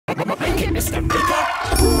Mr. Maker.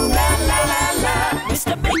 Ooh la la la la,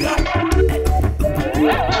 Mr. Maker.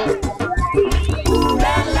 Ooh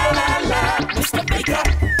la la la la, Mr. Maker.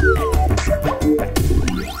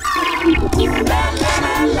 Ooh la la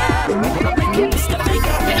la la, Mr.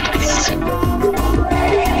 Maker.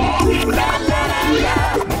 Ooh la la la la.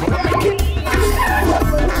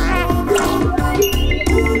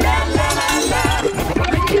 Ooh la la la la,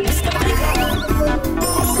 Mr. Maker.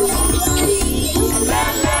 Ooh la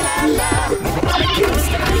la la la, Mr. Maker.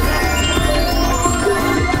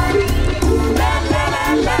 Ooh la la la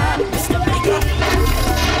la, Mr. Maker.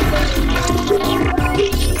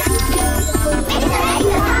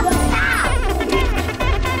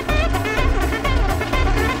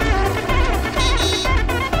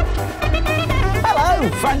 Hello,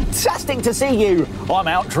 fantastic to see you. I'm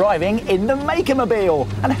out driving in the Makermobile,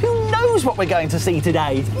 and who knows what we're going to see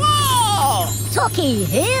today? Whoa! Toki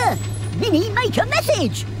here. Mini Maker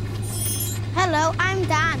message. Hello, I'm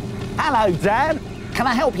Dan. Hello, Dan. Can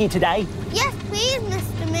I help you today? Yes, please,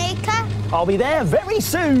 Mr. Maker. I'll be there very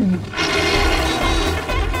soon.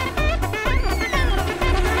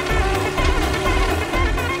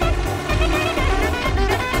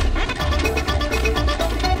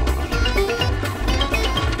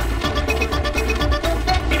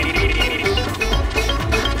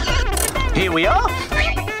 Here we are.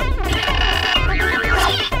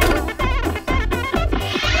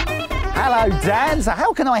 Hello, Dan. So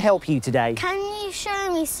how can I help you today? Can you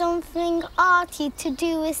show me something arty to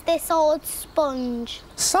do with this old sponge?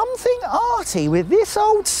 Something arty with this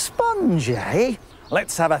old sponge, eh?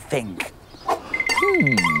 Let's have a think.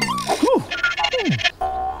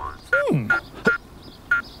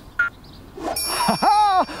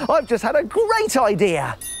 Ha-ha! I've just had a great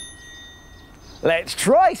idea. Let's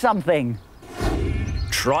try something.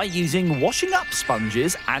 Try using washing up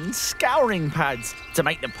sponges and scouring pads to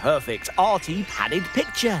make the perfect arty padded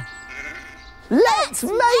picture. Let's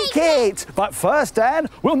make it! But first, Dan,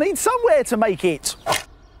 we'll need somewhere to make it.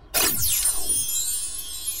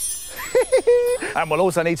 And we'll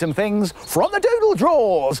also need some things from the doodle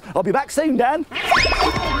drawers. I'll be back soon, Dan.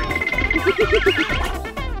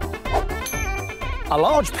 A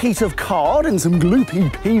large piece of card and some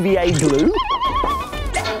gloopy PVA glue.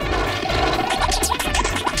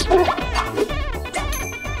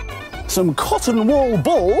 Some cotton wool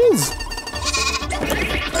balls.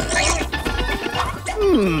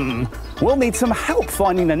 We'll need some help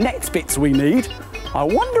finding the next bits we need. I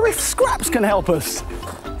wonder if Scraps can help us.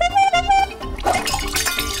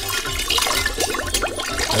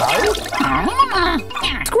 Hello?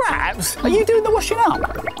 Scraps, are you doing the washing up?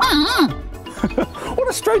 What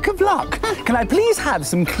a stroke of luck. Can I please have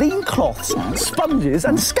some clean cloths, sponges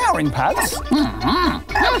and scouring pads?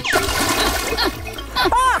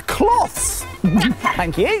 Ah, cloths!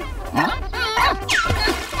 Thank you.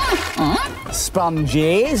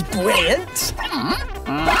 Sponges, brilliant.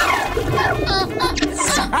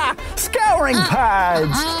 Scouring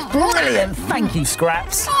pads, brilliant. Thank you,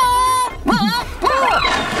 Scraps.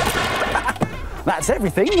 That's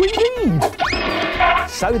everything we need.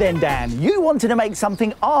 So then, Dan, you wanted to make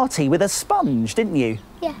something arty with a sponge, didn't you?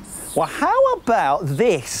 Yes. Well, how about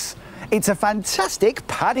this? It's a fantastic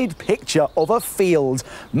padded picture of a field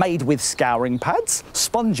made with scouring pads,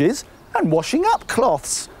 sponges and washing up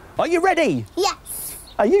cloths. Are you ready? Yes.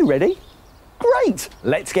 Are you ready? Great,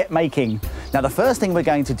 let's get making. Now the first thing we're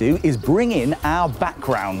going to do is bring in our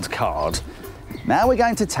background card. Now we're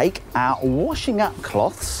going to take our washing up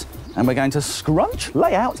cloths and we're going to scrunch,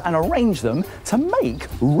 lay out and arrange them to make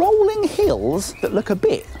rolling hills that look a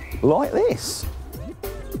bit like this.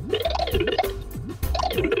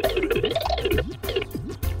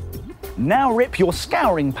 Now rip your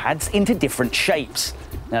scouring pads into different shapes.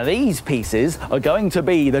 Now these pieces are going to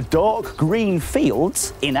be the dark green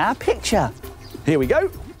fields in our picture. Here we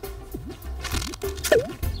go.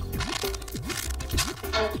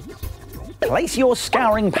 Place your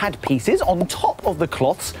scouring pad pieces on top of the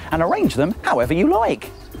cloths and arrange them however you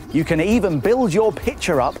like. You can even build your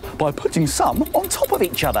picture up by putting some on top of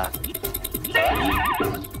each other.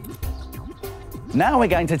 Now we're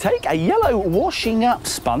going to take a yellow washing up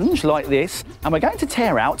sponge like this and we're going to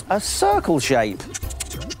tear out a circle shape.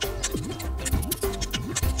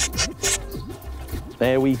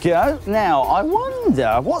 There we go. Now, I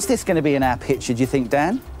wonder, what's this going to be in our picture, do you think,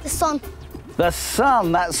 Dan? The sun. The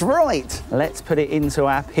sun, that's right. Let's put it into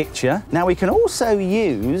our picture. Now, we can also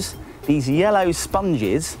use these yellow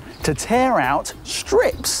sponges to tear out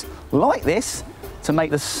strips like this to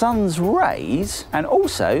make the sun's rays and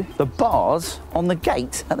also the bars on the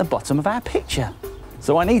gate at the bottom of our picture.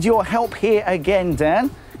 So I need your help here again,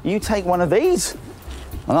 Dan. You take one of these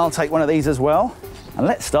And I'll take one of these as well. And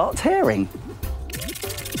let's start tearing.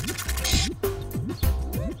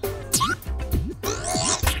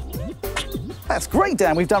 That's great,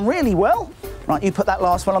 Dan. We've done really well. Right, you put that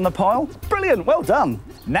last one on the pile. Brilliant, well done.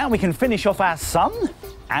 Now we can finish off our sun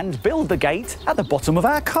and build the gate at the bottom of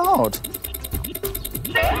our card.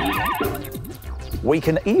 We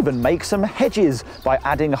can even make some hedges by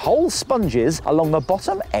adding whole sponges along the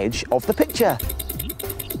bottom edge of the picture.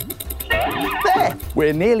 There,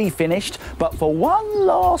 we're nearly finished, but for one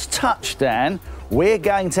last touch, Dan, we're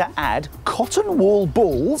going to add cotton wool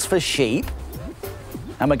balls for sheep,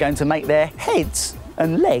 and we're going to make their heads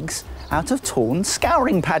and legs out of torn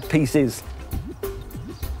scouring pad pieces.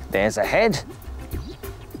 There's a head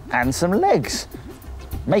and some legs.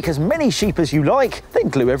 Make as many sheep as you like, then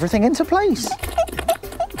glue everything into place.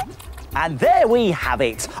 And there we have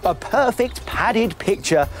it, a perfect padded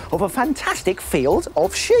picture of a fantastic field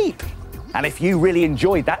of sheep. And if you really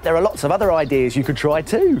enjoyed that, there are lots of other ideas you could try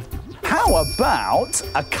too. How about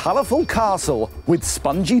a colourful castle with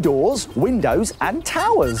spongy doors, windows and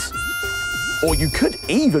towers? Or you could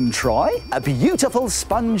even try a beautiful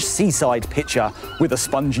sponge seaside picture with a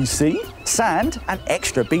spongy sea, sand and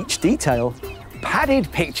extra beach detail.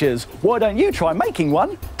 Padded pictures. Why don't you try making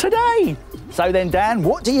one today? So then, Dan,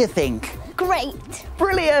 what do you think? Great.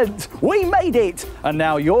 Brilliant! We made it! And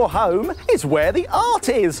now your home is where the art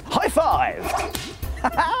is. High five!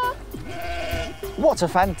 What a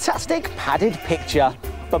fantastic padded picture.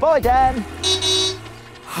 Bye-bye, Dan.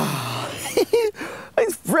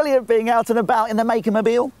 It's brilliant being out and about in the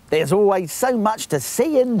Makermobile. There's always so much to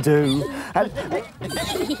see and do. And...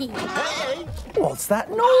 What's that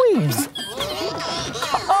noise?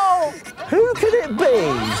 Oh, who could it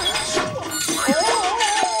be?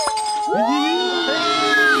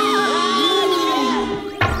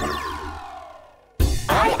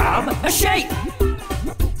 I am a shape.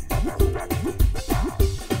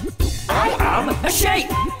 I am a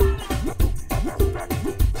shape.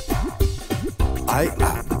 I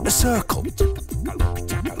am a circle.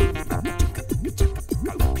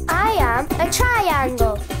 I am a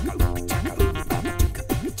triangle.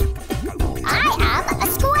 I am a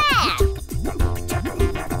square.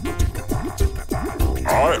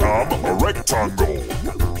 I am a rectangle.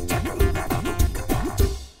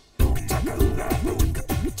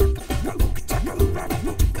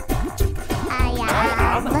 I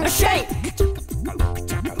am a shape.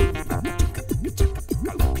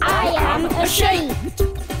 I am a shape.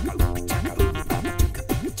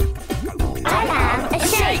 I am a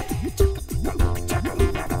shape.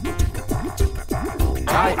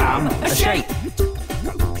 I am a shape.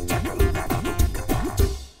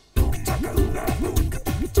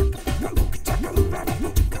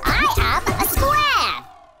 I am a square.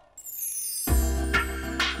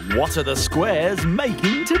 What are the squares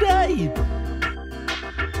making today?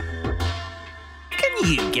 Can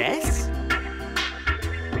you guess?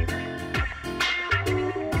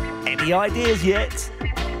 Any ideas yet?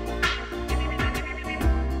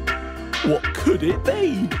 What could it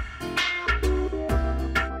be?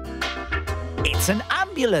 It's an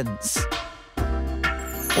ambulance.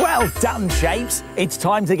 Well done, Shapes. It's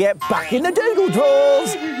time to get back in the doodle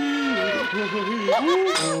drawers.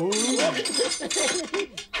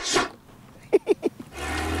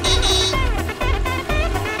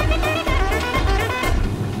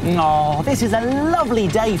 Oh, this is a lovely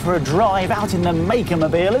day for a drive out in the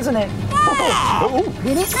Makermobile, isn't it? Oh.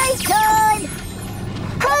 Minute Maid time!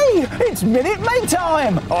 Hey, it's Minute Maid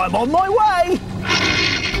time! I'm on my way!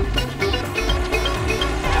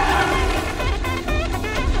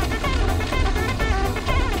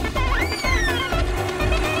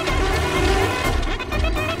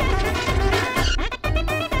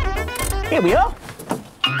 Here we are.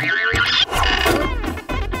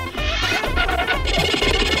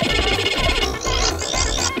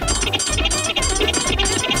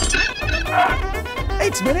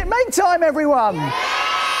 It's Minute Maid time, everyone!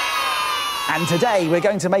 And today we're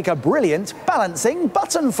going to make a brilliant balancing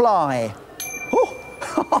button fly.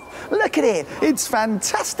 Oh, look at it, it's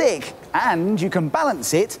fantastic! And you can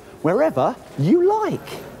balance it wherever you like.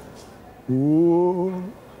 Ooh.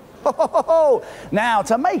 Now,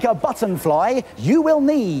 to make a button fly, you will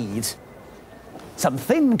need some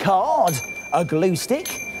thin card, a glue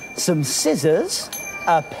stick, some scissors,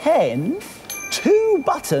 a pen, 2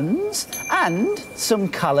 buttons and some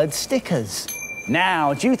coloured stickers.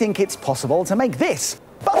 Now, do you think it's possible to make this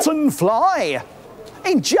button fly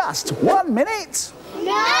in just 1 minute?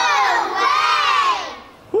 No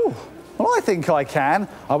way! Ooh, well, I think I can.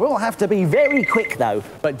 I will have to be very quick though,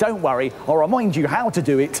 but don't worry, I'll remind you how to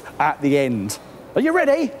do it at the end. Are you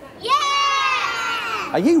ready? Yeah!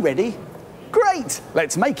 Are you ready? Great!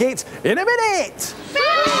 Let's make it in a minute! 3,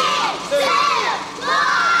 2,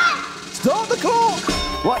 1! Start the clock!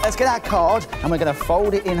 Right, let's get our card and we're going to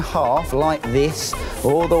fold it in half like this,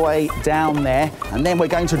 all the way down there, and then we're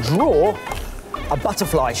going to draw a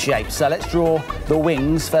butterfly shape. So let's draw the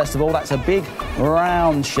wings first of all. That's a big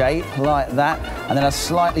round shape like that, and then a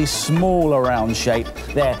slightly smaller round shape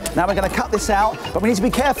there. Now we're going to cut this out, but we need to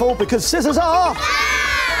be careful because scissors are...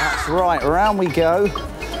 That's right, round we go.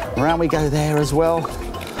 Round we go there as well.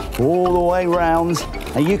 All the way round.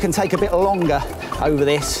 And you can take a bit longer over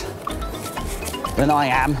this than I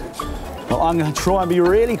am. But I'm going to try and be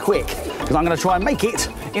really quick because I'm going to try and make it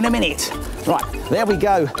in a minute. Right, there we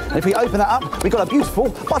go. And if we open that up, we've got a beautiful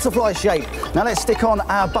butterfly shape. Now let's stick on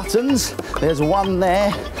our buttons. There's one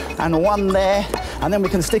there and one there. And then we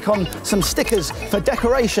can stick on some stickers for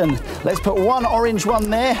decoration. Let's put one orange one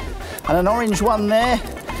there and an orange one there.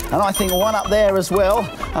 And I think one up there as well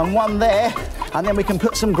and one there. And then we can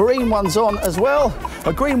put some green ones on as well.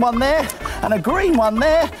 A green one there and a green one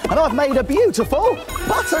there. And I've made a beautiful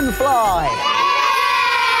button fly.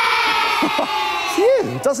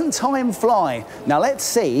 Phew, doesn't time fly? Now let's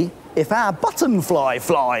see if our button fly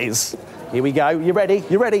flies. Here we go. You ready?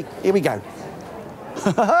 You ready? Here we go.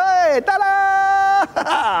 Hey,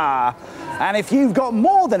 ta-da! And if you've got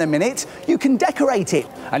more than a minute, you can decorate it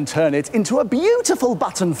and turn it into a beautiful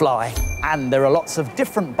button fly. And there are lots of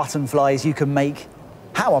different button flies you can make.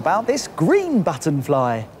 How about this green button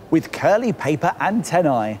fly with curly paper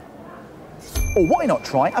antennae? Or why not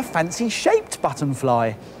try a fancy shaped button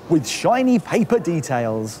fly with shiny paper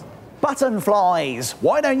details? Button flies,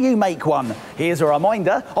 why don't you make one? Here's a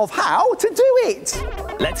reminder of how to do it.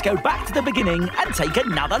 Let's go back to the beginning and take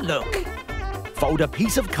another look. Fold a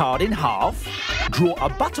piece of card in half, draw a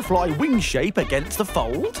butterfly wing shape against the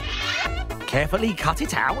fold, carefully cut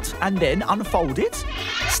it out and then unfold it,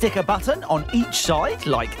 stick a button on each side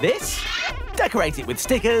like this, decorate it with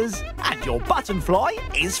stickers, and your button fly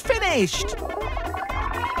is finished.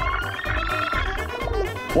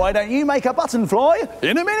 Why don't you make a button fly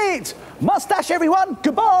in a minute? Mustache, everyone,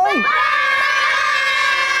 goodbye.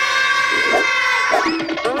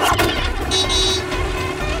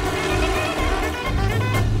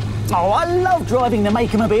 Oh, I love driving the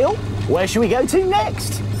Makermobile. Where should we go to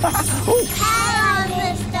next? Hello,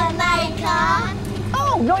 Mr. Maker.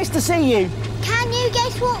 Oh, nice to see you. Can you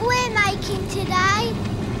guess what we're making today?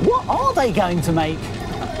 What are they going to make?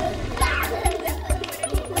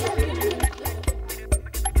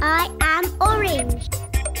 I am orange.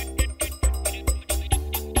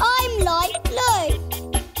 I'm light blue.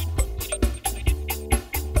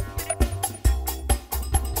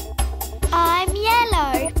 I'm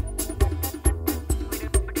yellow.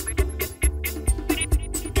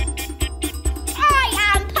 I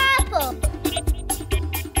am purple.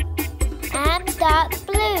 I'm dark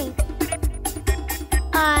blue.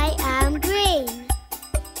 I am green.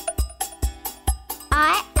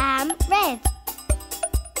 I am red.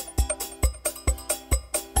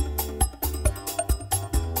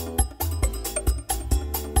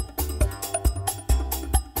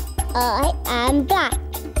 I am black.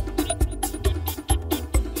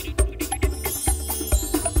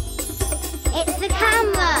 It's the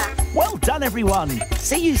camera. Well done, everyone.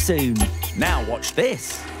 See you soon. Now watch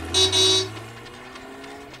this.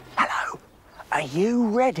 Hello, are you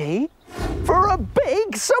ready for a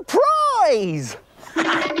big surprise?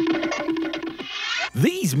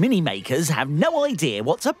 These mini makers have no idea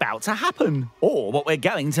what's about to happen or what we're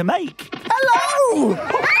going to make. Hello!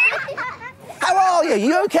 How are you?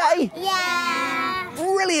 You okay? Yeah.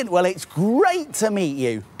 Brilliant. Well, it's great to meet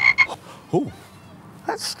you. Oh,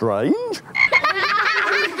 that's strange.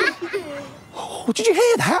 Oh, did you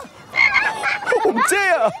hear that? Oh,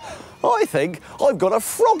 dear. I think I've got a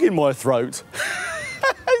frog in my throat.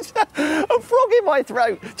 A frog in my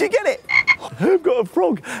throat. Do you get it? I've got a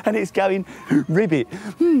frog and it's going ribbit.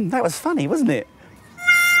 That was funny, wasn't it?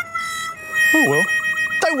 Oh, well,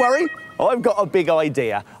 don't worry. I've got a big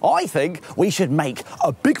idea. I think we should make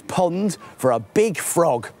a big pond for a big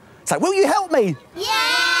frog. So will you help me?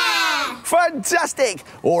 Yeah! Fantastic!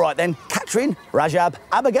 All right then, Katrin, Rajab,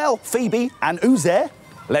 Abigail, Phoebe and Uzair,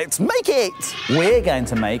 let's make it! We're going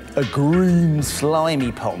to make a green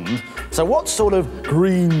slimy pond. So what sort of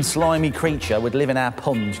green slimy creature would live in our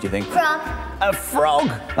pond, do you think? Frog. A frog!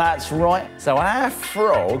 That's right. So our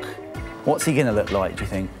frog, what's he going to look like, do you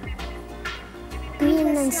think?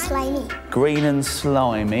 Green and slimy. Green and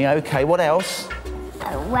slimy. OK, what else?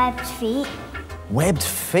 Webbed feet. Webbed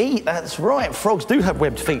feet, that's right. Frogs do have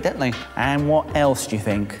webbed feet, don't they? And what else do you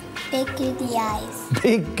think? Big googly eyes.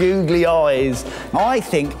 Big googly eyes. I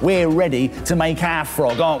think we're ready to make our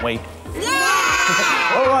frog, aren't we?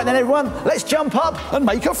 Yeah! All right then, everyone, let's jump up and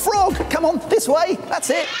make a frog. Come on, this way. That's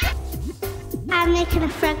it. I'm making a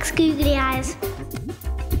frog's googly eyes.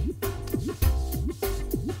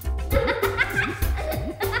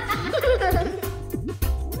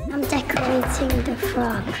 I'm decorating the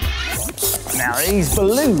frog. Now, these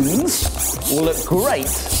balloons will look great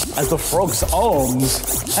as the frog's arms.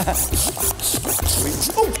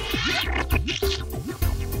 Oh.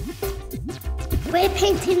 We're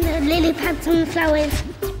painting the lily pads and the flowers.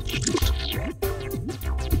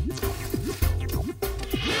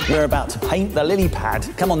 We're about to paint the lily pad.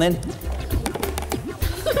 Come on then.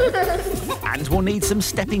 And we'll need some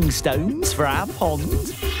stepping stones for our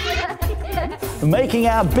pond. Making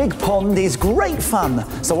our big pond is great fun,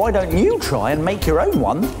 so why don't you try and make your own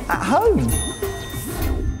one at home?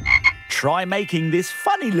 Try making this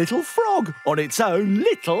funny little frog on its own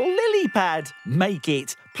little lily pad. Make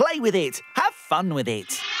it, play with it, have fun with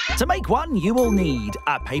it. To make one, you will need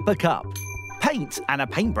a paper cup, paint and a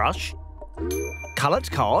paintbrush, coloured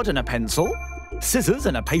card and a pencil, scissors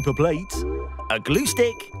and a paper plate, a glue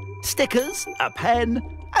stick, stickers, a pen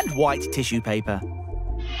and white tissue paper.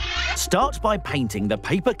 Start by painting the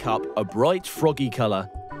paper cup a bright froggy colour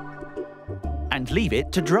and leave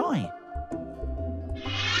it to dry.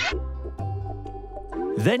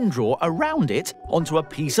 Then draw around it onto a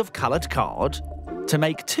piece of coloured card to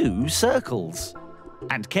make 2 circles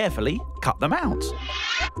and carefully cut them out.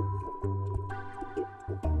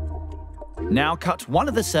 Now cut one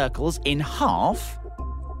of the circles in half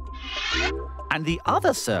and the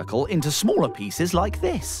other circle into smaller pieces like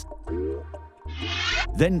this.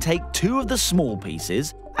 Then take 2 of the small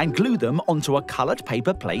pieces and glue them onto a coloured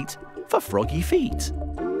paper plate for froggy feet.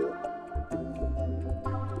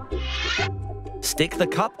 Stick the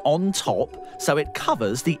cup on top so it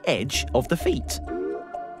covers the edge of the feet.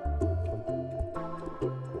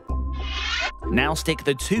 Now stick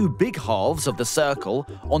the 2 big halves of the circle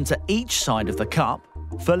onto each side of the cup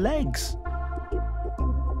for legs.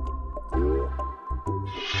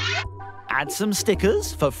 Add some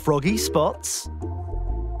stickers for froggy spots.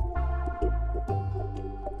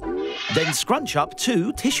 Then scrunch up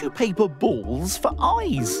 2 tissue paper balls for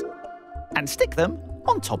eyes and stick them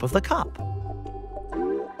on top of the cup.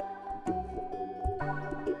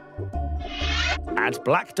 Add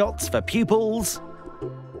black dots for pupils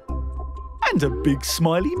and a big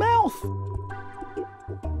smiley mouth.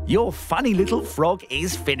 Your funny little frog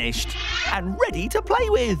is finished and ready to play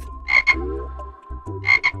with.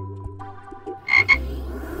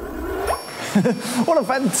 What a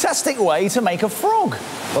fantastic way to make a frog.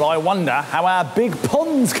 But I wonder how our big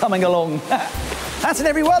pond's coming along. That's it,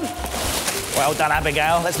 everyone. Well done,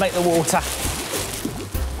 Abigail. Let's make the water.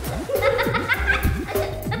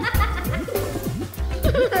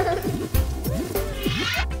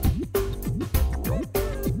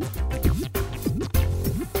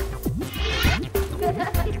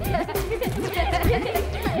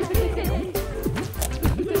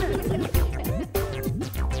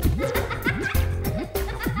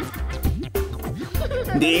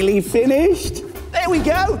 Nearly finished. There we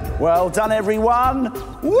go. Well done, everyone.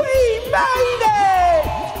 We made it!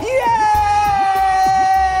 Yay!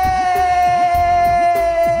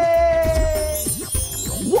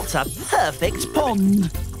 What a perfect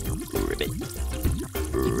pond! Ribbit.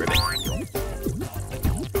 Ribbit.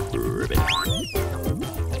 Ribbit.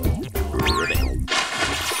 Ribbit.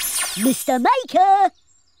 Mr. Maker,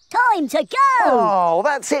 time to go! Oh,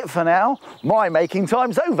 that's it for now. My making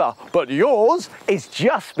time's over, but yours is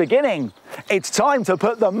just beginning. It's time to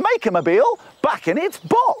put the Makermobile back in its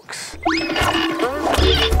box. La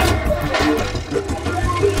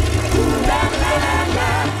la la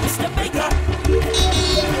la, Mr. Maker.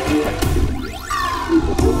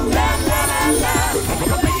 La la